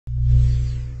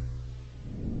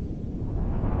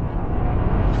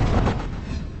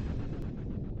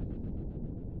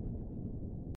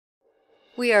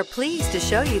We are pleased to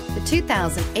show you the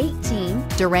 2018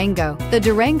 Durango. The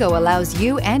Durango allows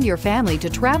you and your family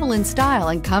to travel in style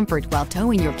and comfort while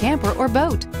towing your camper or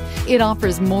boat. It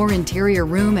offers more interior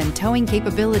room and towing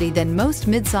capability than most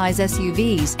midsize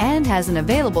SUVs and has an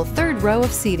available third row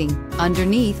of seating.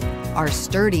 Underneath are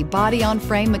sturdy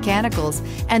body-on-frame mechanicals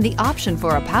and the option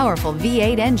for a powerful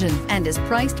V8 engine, and is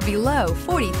priced below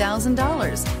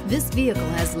 $40,000. This vehicle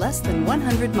has less than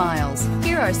 100 miles.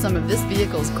 Here are some of this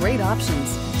vehicle's great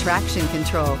options: traction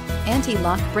control,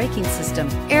 anti-lock braking system,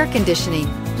 air conditioning,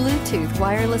 Bluetooth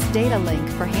wireless data link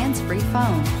for hands-free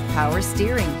phone, power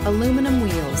steering, aluminum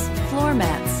wheels, floor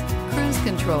mats, cruise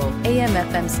control,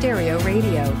 AM/FM stereo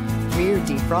radio, rear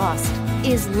defrost.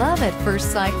 Is love at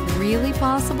first sight really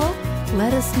possible?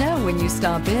 Let us know when you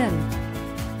stop in.